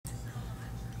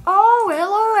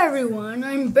everyone,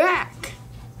 I'm back.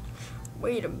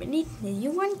 Wait a minute,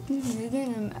 you want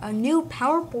a new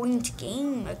PowerPoint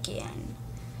game again?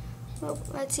 Well,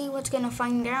 let's see what's gonna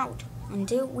find out.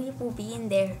 Until we will be in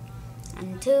there.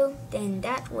 Until then,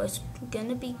 that was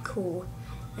gonna be cool.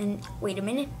 And wait a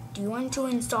minute, do you want to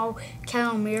install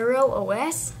Calimero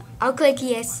OS? I'll click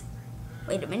yes.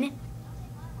 Wait a minute.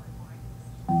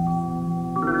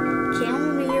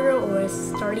 Calimero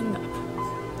OS starting up.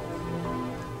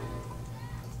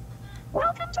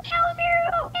 Welcome to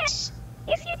Calimero OS.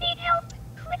 If you need help,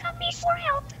 click on me for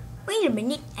help. Wait a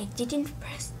minute, I didn't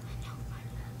press the notepad.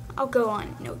 I'll go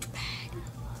on Notepad.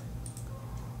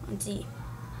 Let's see.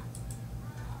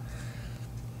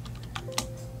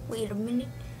 Wait a minute.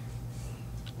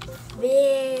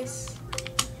 This.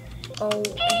 Oh.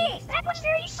 Hey, that was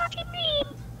very fucking mean.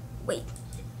 Wait.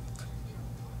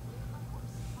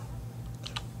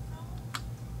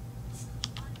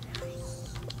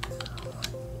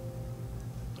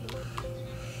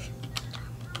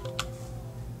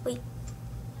 Wait.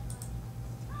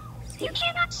 You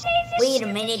cannot save this. Wait a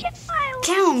minute. shit file.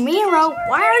 Calimero,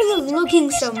 why are you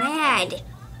looking so mad?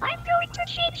 I'm going to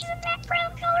change the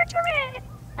background color to red,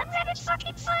 and then it's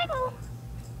fucking final.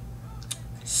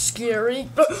 Scary.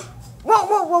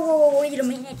 Whoa, wait a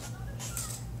minute.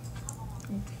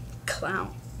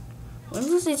 Clown. When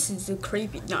was this is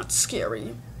creepy, not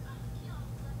scary?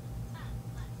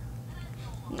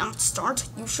 Not start?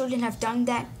 You shouldn't have done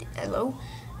that. Hello?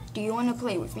 Do you want to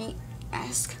play with me?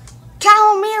 Ask.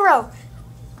 Calimero!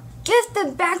 Give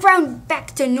the background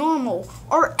back to normal,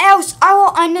 or else I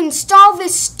will uninstall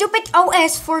this stupid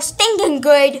OS for stinking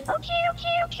good. Okay.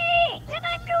 Then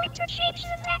I'm going to change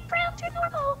the background to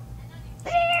normal.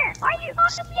 There, are you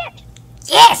awesome yet?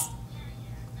 Yes!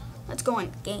 Let's go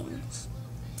on games.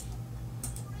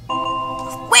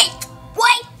 Wait!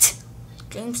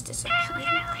 Games disappeared.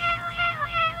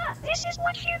 This is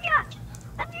what you got.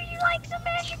 And do you like the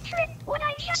magic trick, what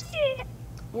I just did?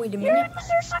 Wait a You're minute.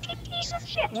 another fucking piece of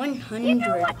shit. 100 You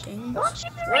know what? games.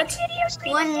 Launching the right What? video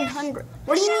screen of death. 100.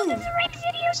 What do The you sound mean? of the right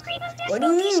video screen of death What do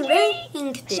you will be mean, scary.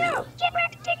 rank video? So, get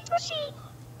back to pussy.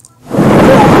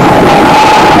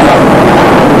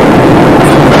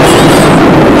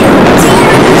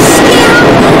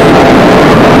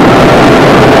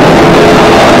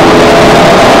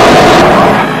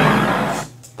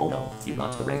 Oh no, you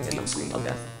launched the right video screen of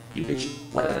death. You bitch.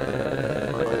 What?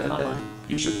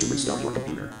 You should to restart your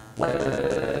computer. What?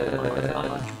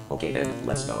 Okay then,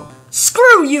 let's go.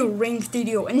 Screw you, rank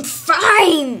video, and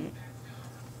fine!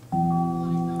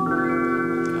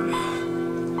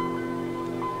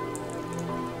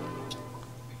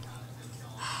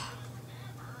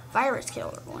 Virus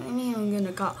killer. What do you mean I'm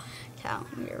gonna call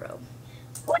Calimero?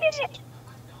 What is it?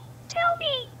 Tell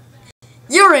me.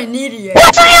 You're an idiot!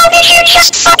 What the hell did you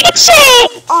just fucking say?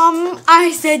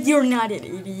 I said you're not an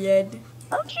idiot.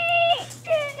 Okay,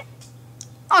 good.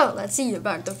 Oh, let's see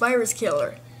about the virus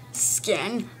killer.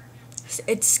 Scan.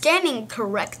 It's scanning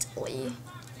correctly.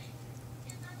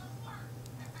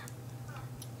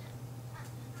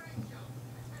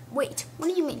 Wait, what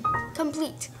do you mean?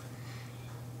 Complete.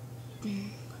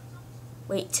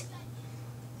 Wait.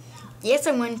 Yes,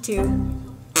 I want to.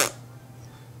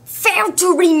 Failed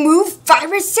to remove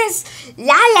viruses?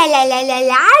 La la la la la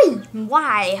la.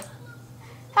 Why?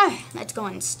 Let's go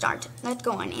and start. Let's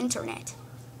go on internet.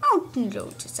 Oh,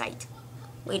 load to site.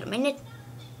 Wait a minute.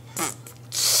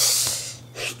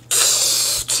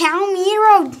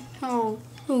 Calimero.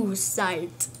 Oh,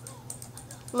 site.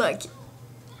 Look.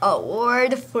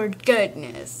 Award for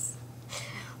goodness.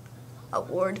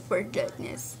 Award for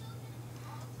goodness.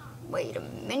 Wait a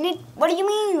minute. What do you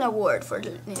mean, award for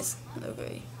goodness?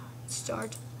 Okay.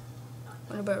 Start.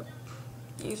 What about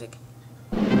music?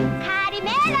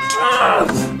 Calimero!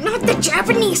 Not the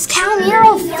Japanese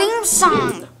Calimero theme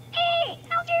song! Hey,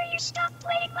 how dare you stop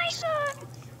playing my song?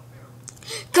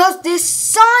 Cause this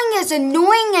song is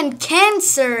annoying and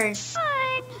cancer.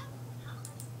 Fine.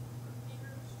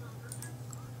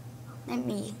 Let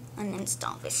me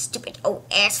uninstall this stupid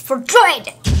OS for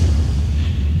good!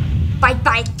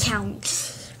 Bye-bye,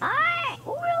 Count. I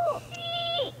will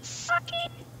be fucking...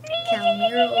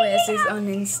 Calimero OS is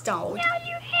uninstalled. Now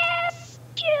you have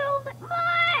killed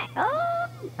my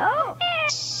own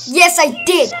OS. Yes, I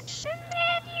did! Such a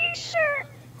bad user.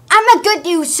 I'm a good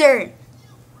user!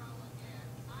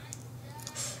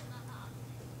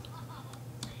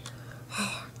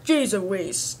 Jeez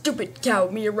away, stupid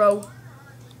Calimero.